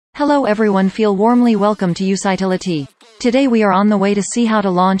Hello everyone, feel warmly welcome to Usitility. Today we are on the way to see how to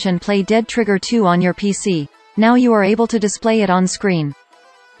launch and play Dead Trigger 2 on your PC. Now you are able to display it on screen.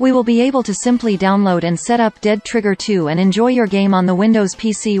 We will be able to simply download and set up Dead Trigger 2 and enjoy your game on the Windows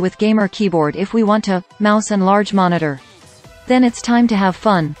PC with gamer keyboard if we want to, mouse and large monitor. Then it's time to have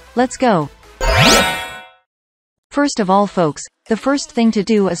fun. Let's go. First of all folks, the first thing to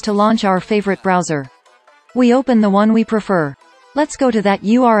do is to launch our favorite browser. We open the one we prefer. Let's go to that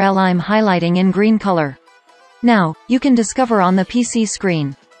URL I'm highlighting in green color. Now, you can discover on the PC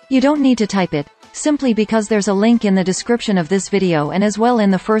screen. You don't need to type it, simply because there's a link in the description of this video and as well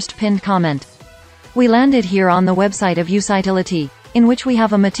in the first pinned comment. We landed here on the website of Usitility, in which we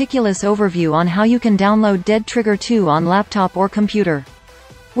have a meticulous overview on how you can download Dead Trigger 2 on laptop or computer.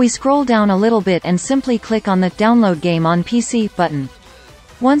 We scroll down a little bit and simply click on the Download Game on PC button.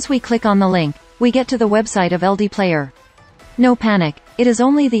 Once we click on the link, we get to the website of LDPlayer. No panic, it is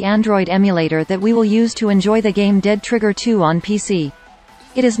only the Android emulator that we will use to enjoy the game Dead Trigger 2 on PC.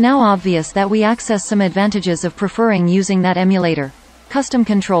 It is now obvious that we access some advantages of preferring using that emulator. Custom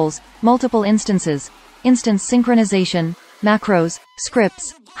controls, multiple instances, instance synchronization, macros,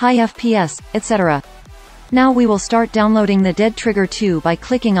 scripts, high FPS, etc. Now we will start downloading the Dead Trigger 2 by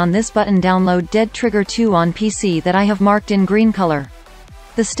clicking on this button Download Dead Trigger 2 on PC that I have marked in green color.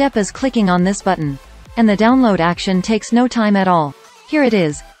 The step is clicking on this button. And the download action takes no time at all. Here it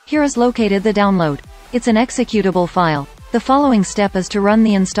is. Here is located the download. It's an executable file. The following step is to run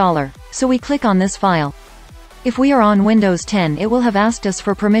the installer, so we click on this file. If we are on Windows 10, it will have asked us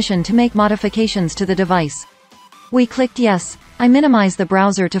for permission to make modifications to the device. We clicked yes. I minimize the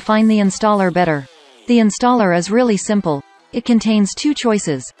browser to find the installer better. The installer is really simple. It contains two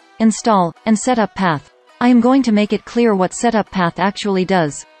choices, install, and setup path. I am going to make it clear what setup path actually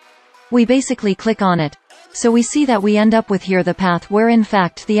does. We basically click on it. So we see that we end up with here the path where in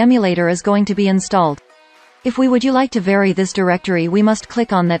fact the emulator is going to be installed. If we would like to vary this directory, we must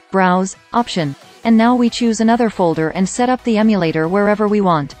click on that Browse option. And now we choose another folder and set up the emulator wherever we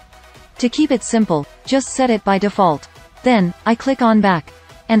want. To keep it simple, just set it by default. Then, I click on Back.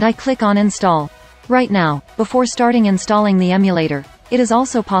 And I click on Install. Right now, before starting installing the emulator, it is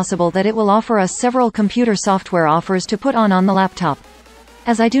also possible that it will offer us several computer software offers to put on the laptop.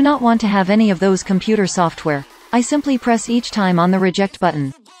 As I do not want to have any of those computer software, I simply press each time on the reject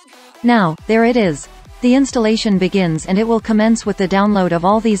button. Now, there it is. The installation begins and it will commence with the download of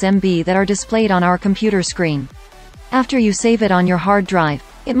all these MB that are displayed on our computer screen. After you save it on your hard drive,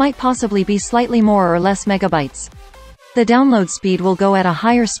 it might possibly be slightly more or less megabytes. The download speed will go at a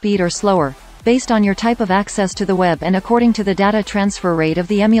higher speed or slower, based on your type of access to the web and according to the data transfer rate of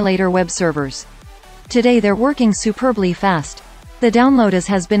the emulator web servers. Today they're working superbly fast. The download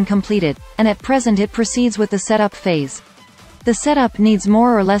has been completed, and at present it proceeds with the setup phase. The setup needs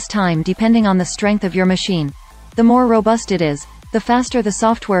more or less time depending on the strength of your machine. The more robust it is, the faster the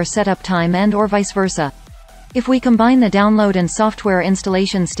software setup time and or vice versa. If we combine the download and software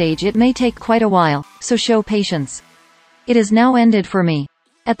installation stage, it may take quite a while, so show patience. It is now ended for me.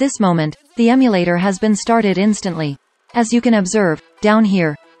 At this moment, the emulator has been started instantly. As you can observe, down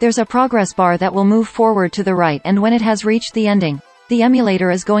here, there's a progress bar that will move forward to the right, and when it has reached the ending, the emulator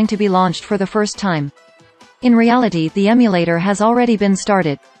is going to be launched for the first time. In reality, the emulator has already been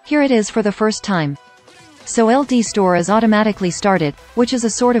started. Here it is for the first time. So LD Store is automatically started, which is a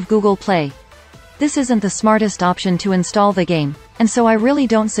sort of Google Play. This isn't the smartest option to install the game, and so I really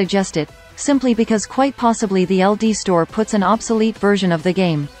don't suggest it, simply because quite possibly the LD Store puts an obsolete version of the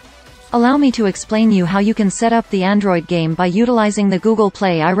game. Allow me to explain you how you can set up the Android game by utilizing the Google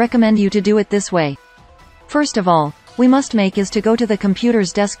Play. I recommend you to do it this way. First of all, we must make is to go to the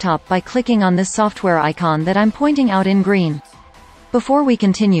computer's desktop by clicking on this software icon that I'm pointing out in green. Before we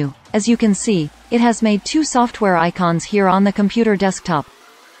continue, as you can see, it has made two software icons here on the computer desktop.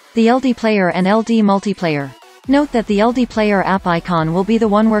 The LDPlayer and LD Multiplayer. Note that the LDPlayer app icon will be the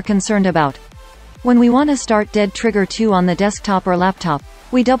one we're concerned about. When we want to start Dead Trigger 2 on the desktop or laptop,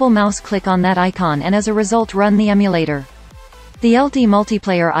 we double mouse click on that icon and as a result run the emulator. The LD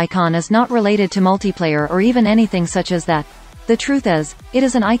Multiplayer icon is not related to multiplayer or even anything such as that. The truth is, it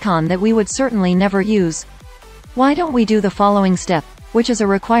is an icon that we would certainly never use. Why don't we do the following step, which is a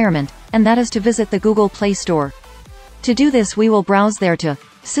requirement, and that is to visit the Google Play Store. To do this, we will browse there to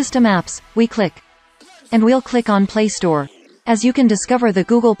System Apps, we click. And we'll click on Play Store. As you can discover, the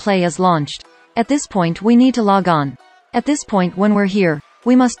Google Play is launched. At this point we need to log on. At this point when we're here,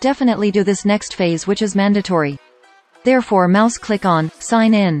 we must definitely do this next phase, which is mandatory. Therefore mouse click on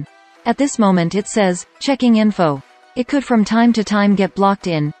Sign In. At this moment it says, checking info. It could from time to time get blocked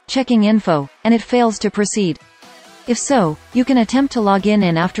in, checking info, and it fails to proceed. If so, you can attempt to log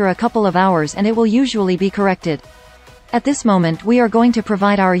in after a couple of hours and it will usually be corrected. At this moment we are going to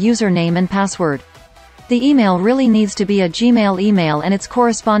provide our username and password. The email really needs to be a Gmail email and its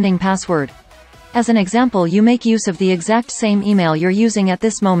corresponding password. As an example, you make use of the exact same email you're using at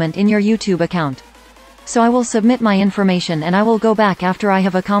this moment in your YouTube account. So I will submit my information and I will go back after I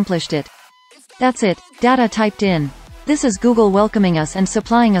have accomplished it. That's it, data typed in. This is Google welcoming us and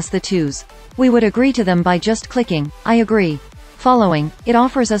supplying us the twos. We would agree to them by just clicking, I agree. Following, it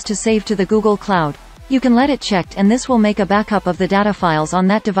offers us to save to the Google Cloud. You can let it checked and this will make a backup of the data files on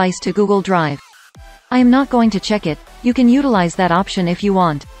that device to Google Drive. I am not going to check it, you can utilize that option if you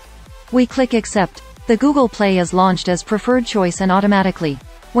want. We click accept. The Google Play is launched as preferred choice and automatically.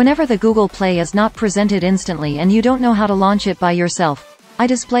 Whenever the Google Play is not presented instantly and you don't know how to launch it by yourself, I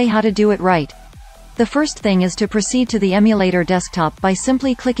display how to do it right. The first thing is to proceed to the emulator desktop by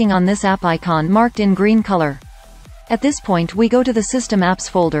simply clicking on this app icon marked in green color. At this point we go to the System Apps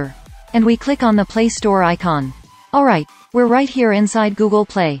folder. And we click on the Play Store icon. Alright, we're right here inside Google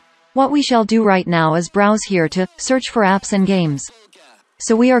Play. What we shall do right now is browse here to search for apps and games.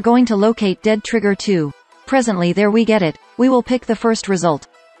 So we are going to locate Dead Trigger 2. Presently there we get it, we will pick the first result.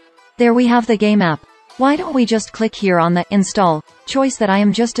 There we have the game app. Why don't we just click here on the Install choice that I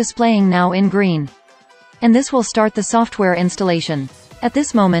am just displaying now in green. And this will start the software installation. At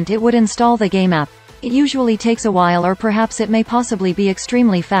this moment it would install the game app. It usually takes a while or perhaps it may possibly be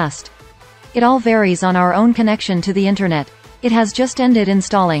extremely fast. It all varies on our own connection to the internet. It has just ended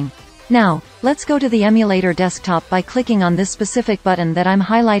installing. Now, let's go to the emulator desktop by clicking on this specific button that I'm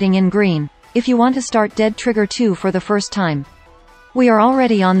highlighting in green, if you want to start Dead Trigger 2 for the first time. We are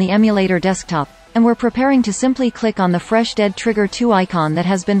already on the emulator desktop, and we're preparing to simply click on the fresh Dead Trigger 2 icon that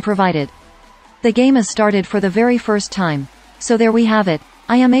has been provided. The game is started for the very first time. So there we have it.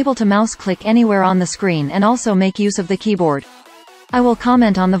 I am able to mouse click anywhere on the screen and also make use of the keyboard. I will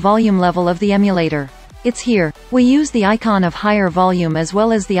comment on the volume level of the emulator. It's here. We use the icon of higher volume as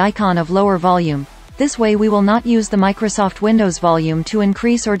well as the icon of lower volume. This way we will not use the Microsoft Windows volume to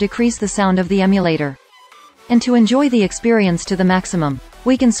increase or decrease the sound of the emulator. And to enjoy the experience to the maximum,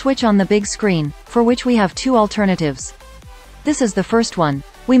 we can switch on the big screen, for which we have two alternatives. This is the first one.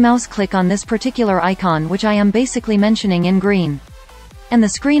 We mouse click on this particular icon which I am basically mentioning in green. And the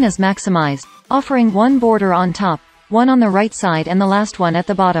screen is maximized, offering one border on top, one on the right side and the last one at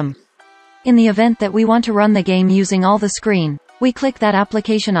the bottom. In the event that we want to run the game using all the screen, we click that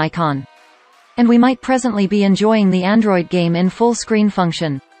application icon. And we might presently be enjoying the Android game in full screen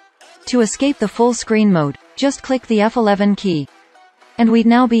function. To escape the full screen mode, just click the F11 key. And we'd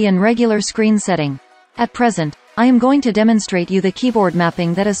now be in regular screen setting. At present, I am going to demonstrate you the keyboard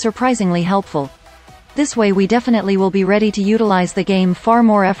mapping that is surprisingly helpful. This way we definitely will be ready to utilize the game far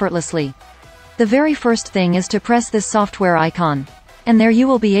more effortlessly. The very first thing is to press this software icon. And there you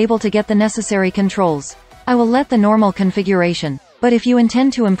will be able to get the necessary controls. I will let the normal configuration, but if you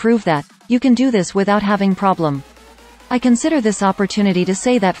intend to improve that, you can do this without having problem. I consider this opportunity to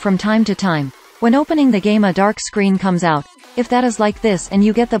say that from time to time, when opening the game a dark screen comes out. If that is like this and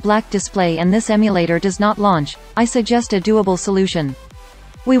you get the black display and this emulator does not launch, I suggest a doable solution.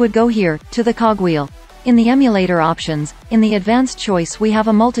 We would go here, to the cogwheel. In the emulator options, in the advanced choice we have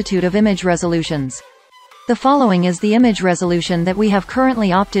a multitude of image resolutions. The following is the image resolution that we have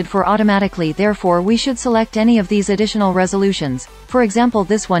currently opted for automatically, therefore we should select any of these additional resolutions, for example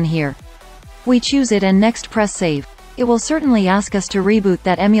this one here. We choose it and next press save. It will certainly ask us to reboot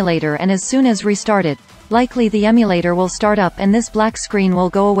that emulator and as soon as restarted, likely the emulator will start up and this black screen will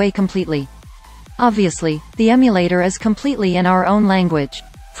go away completely. Obviously, the emulator is completely in our own language.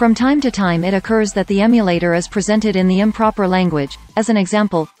 From time to time it occurs that the emulator is presented in the improper language, as an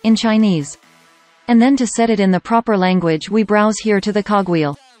example, in Chinese. And then to set it in the proper language we browse here to the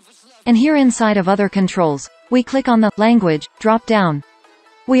cogwheel. And here inside of other controls, we click on the language drop down.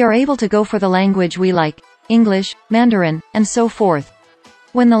 We are able to go for the language we like, English, Mandarin, and so forth.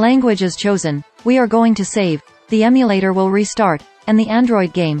 When the language is chosen, we are going to save, the emulator will restart, and the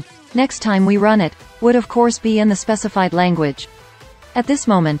Android game, next time we run it, would of course be in the specified language. At this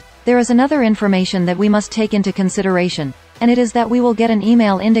moment, there is another information that we must take into consideration, and it is that we will get an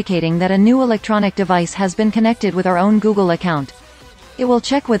email indicating that a new electronic device has been connected with our own Google account. It will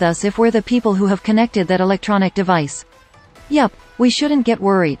check with us if we're the people who have connected that electronic device. Yup, we shouldn't get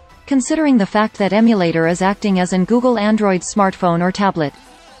worried, considering the fact that emulator is acting as an Google Android smartphone or tablet.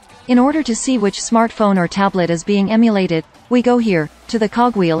 In order to see which smartphone or tablet is being emulated, we go here, to the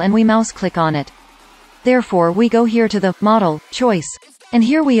cogwheel and we mouse click on it. Therefore we go here to the model choice. And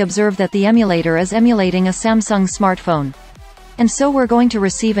here we observe that the emulator is emulating a Samsung smartphone. And so we're going to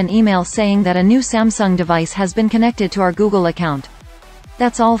receive an email saying that a new Samsung device has been connected to our Google account.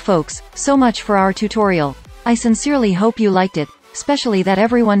 That's all folks, so much for our tutorial. I sincerely hope you liked it, especially that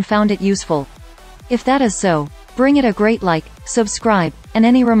everyone found it useful. If that is so, bring it a great like, subscribe, and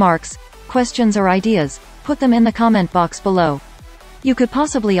any remarks, questions or ideas, put them in the comment box below. You could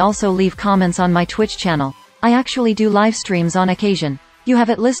possibly also leave comments on my Twitch channel. I actually do live streams on occasion. You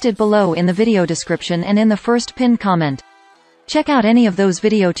have it listed below in the video description and in the first pinned comment. Check out any of those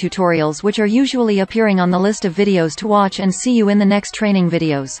video tutorials which are usually appearing on the list of videos to watch, and see you in the next training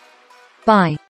videos. Bye.